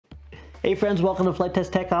Hey friends, welcome to Flight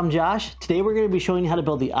Test Tech. I'm Josh. Today we're going to be showing you how to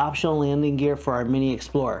build the optional landing gear for our Mini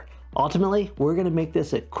Explorer. Ultimately, we're going to make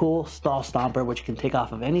this a cool stall stomper which can take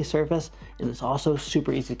off of any surface, and it's also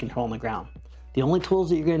super easy to control on the ground. The only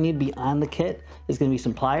tools that you're going to need beyond the kit is going to be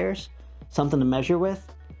some pliers, something to measure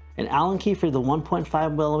with, an Allen key for the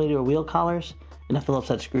 1.5mm wheel collars, and a Phillips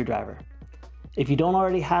head screwdriver. If you don't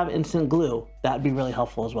already have instant glue, that'd be really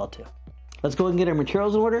helpful as well too. Let's go and get our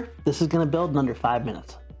materials in order. This is going to build in under 5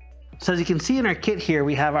 minutes. So as you can see in our kit here,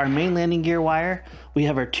 we have our main landing gear wire, we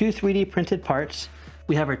have our two 3D printed parts,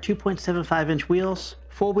 we have our 2.75 inch wheels,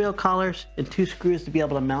 4 wheel collars, and 2 screws to be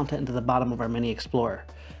able to mount it into the bottom of our Mini Explorer.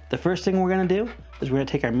 The first thing we're going to do is we're going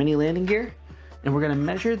to take our mini landing gear and we're going to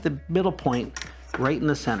measure the middle point right in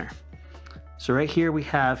the center. So right here we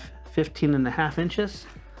have 15.5 inches.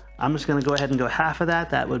 I'm just going to go ahead and go half of that.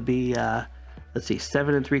 That would be, let's see,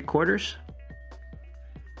 7 3/4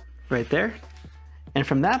 right there. And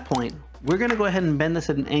from that point, we're going to go ahead and bend this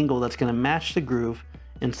at an angle that's going to match the groove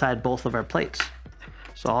inside both of our plates.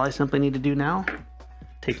 So all I simply need to do now,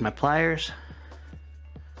 take my pliers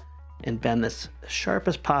and bend this as sharp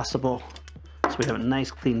as possible so we have a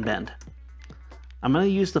nice clean bend. I'm going to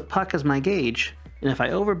use the puck as my gauge, and if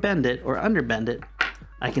I overbend it or underbend it,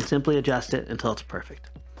 I can simply adjust it until it's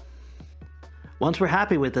perfect. Once we're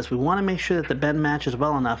happy with this, we want to make sure that the bend matches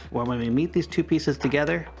well enough where when we meet these two pieces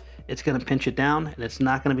together, it's going to pinch it down and it's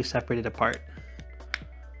not going to be separated apart.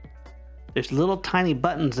 There's little tiny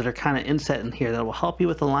buttons that are kind of inset in here that will help you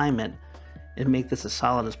with alignment and make this as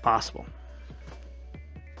solid as possible.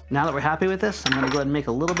 Now that we're happy with this, I'm going to go ahead and make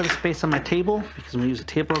a little bit of space on my table because I'm going to use the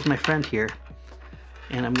table as my friend here.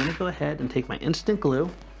 And I'm going to go ahead and take my instant glue.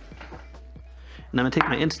 And I'm going to take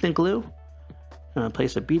my instant glue, I'm going to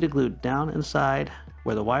place a bead of glue down inside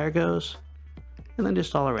where the wire goes, and then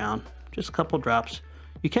just all around, just a couple drops.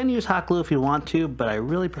 You can use hot glue if you want to, but I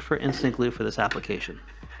really prefer instant glue for this application.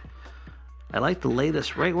 I like to lay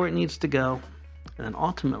this right where it needs to go, and then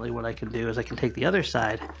ultimately what I can do is I can take the other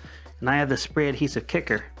side, and I have the spray adhesive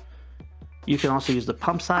kicker. You can also use the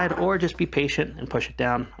pump side or just be patient and push it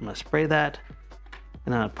down. I'm going to spray that,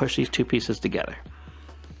 and then I'll push these two pieces together.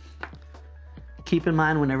 Keep in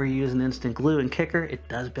mind whenever you use an instant glue and kicker, it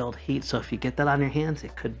does build heat, so if you get that on your hands,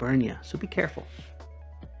 it could burn you, so be careful.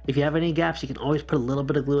 If you have any gaps, you can always put a little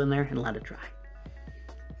bit of glue in there and let it dry.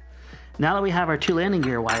 Now that we have our 2 landing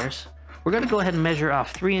gear wires, we're going to go ahead and measure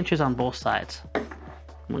off 3 inches on both sides. I'm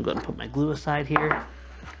going to go ahead and put my glue aside here.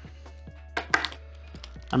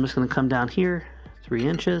 I'm just going to come down here, 3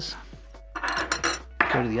 inches.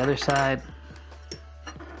 Go to the other side.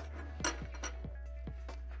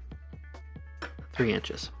 3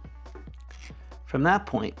 inches. From that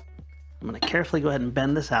point, I'm going to carefully go ahead and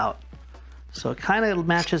bend this out so it kind of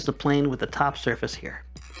matches the plane with the top surface here.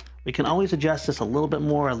 We can always adjust this a little bit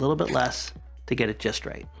more, a little bit less to get it just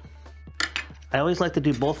right. I always like to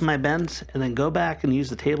do both of my bends and then go back and use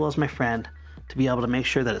the table as my friend to be able to make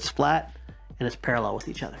sure that it's flat and it's parallel with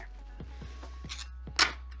each other.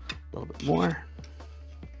 A little bit more.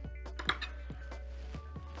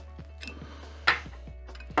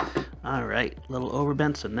 All right, a little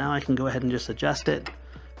overbent, so now I can go ahead and just adjust it.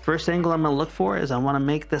 First angle I'm going to look for is I want to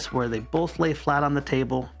make this where they both lay flat on the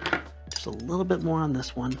table. Just a little bit more on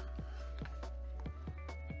this one.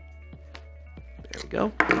 There we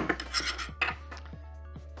go. A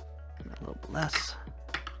little bit less.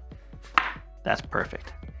 That's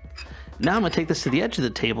perfect. Now I'm going to take this to the edge of the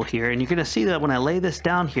table here, and you're going to see that when I lay this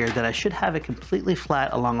down here that I should have it completely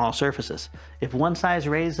flat along all surfaces. If one side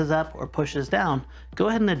raises up or pushes down, go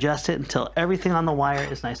ahead and adjust it until everything on the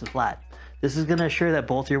wire is nice and flat. This is going to assure that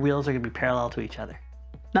both your wheels are going to be parallel to each other.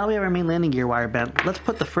 Now we have our main landing gear wire bent. Let's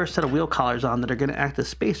put the first set of wheel collars on that are going to act as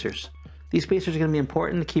spacers. These spacers are going to be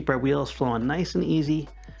important to keep our wheels flowing nice and easy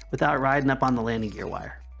without riding up on the landing gear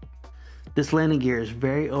wire. This landing gear is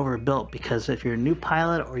very overbuilt because if you're a new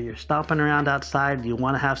pilot or you're stomping around outside, you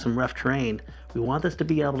want to have some rough terrain. We want this to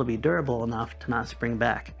be able to be durable enough to not spring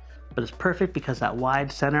back. But it's perfect because that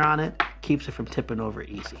wide center on it keeps it from tipping over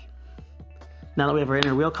easy. Now that we have our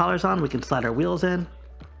inner wheel collars on, we can slide our wheels in,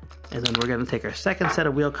 and then we're going to take our second set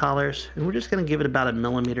of wheel collars, and we're just going to give it about 1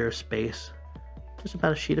 millimeter of space, just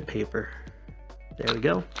about a sheet of paper. There we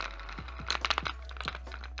go.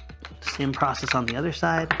 Same process on the other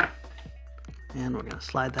side, and we're going to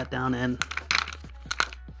slide that down in.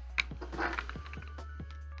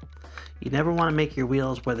 You never want to make your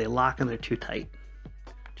wheels where they lock and they're too tight.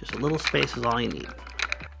 Just a little space is all you need.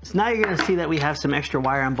 So now you're going to see that we have some extra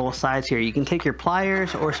wire on both sides here. You can take your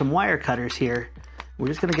pliers or some wire cutters here. We're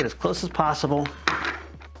just going to get as close as possible.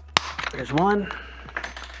 There's one.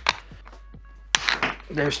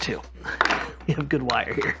 There's two. We have good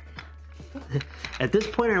wire here. At this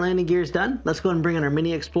point, our landing gear is done. Let's go and bring in our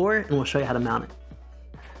Mini Explorer and we'll show you how to mount it.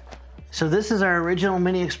 So this is our original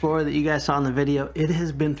Mini Explorer that you guys saw in the video. It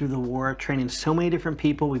has been through the war, training so many different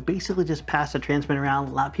people. We basically just passed the transmitter around.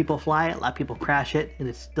 A lot of people fly it, a lot of people crash it, and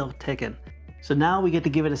it's still ticking. So now we get to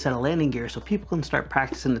give it a set of landing gear so people can start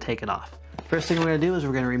practicing to take it off. First thing we're gonna do is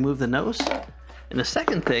we're gonna remove the nose. And the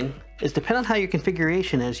second thing is, depending on how your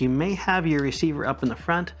configuration is, you may have your receiver up in the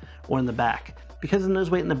front or in the back. Because of the nose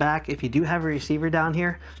weight in the back, if you do have a receiver down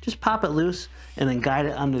here, just pop it loose and then guide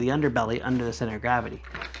it under the underbelly, under the center of gravity.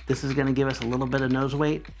 This is gonna give us a little bit of nose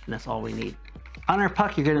weight, and that's all we need. On our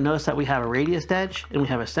puck, you're gonna notice that we have a radius edge, and we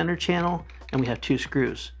have a center channel, and we have 2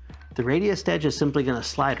 screws. The radius edge is simply gonna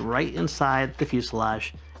slide right inside the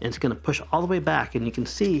fuselage, and it's gonna push all the way back, and you can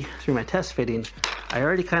see through my test fitting, I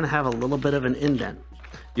already kind of have a little bit of an indent.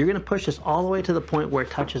 You're gonna push this all the way to the point where it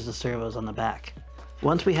touches the servos on the back.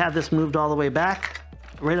 Once we have this moved all the way back,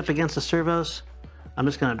 right up against the servos, I'm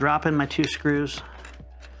just gonna drop in my 2 screws,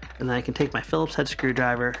 and then I can take my Phillips head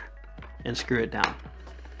screwdriver and screw it down.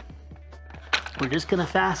 We're just gonna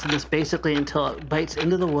fasten this basically until it bites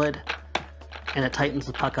into the wood and it tightens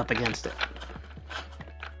the puck up against it.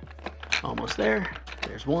 Almost there.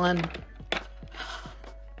 There's one.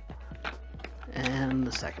 And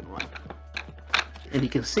the second one. And you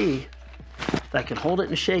can see that I can hold it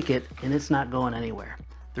and shake it, and it's not going anywhere.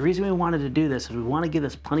 The reason we wanted to do this is we want to give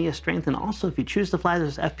this plenty of strength, and also if you choose to fly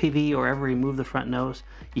this FPV or ever remove the front nose,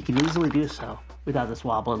 you can easily do so without this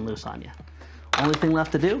wobbling loose on you. Only thing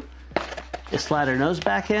left to do is slide our nose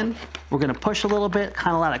back in. We're going to push a little bit,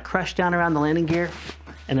 kind of let it crush down around the landing gear,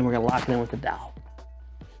 and then we're going to lock it in with the dowel.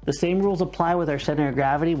 The same rules apply with our center of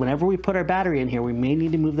gravity. Whenever we put our battery in here, we may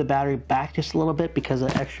need to move the battery back just a little bit because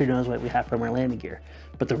of the extra nose weight we have from our landing gear.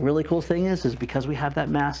 But the really cool thing is because we have that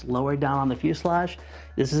mass lower down on the fuselage,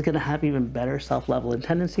 this is going to have even better self-leveling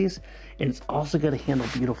tendencies, and it's also going to handle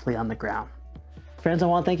beautifully on the ground. Friends, I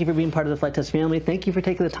want to thank you for being part of the Flite Test family. Thank you for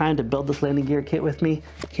taking the time to build this landing gear kit with me.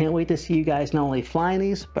 Can't wait to see you guys not only flying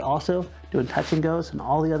these, but also doing touch and goes and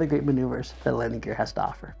all the other great maneuvers that landing gear has to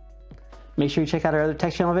offer. Make sure you check out our other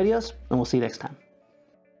tech channel videos, and we'll see you next time.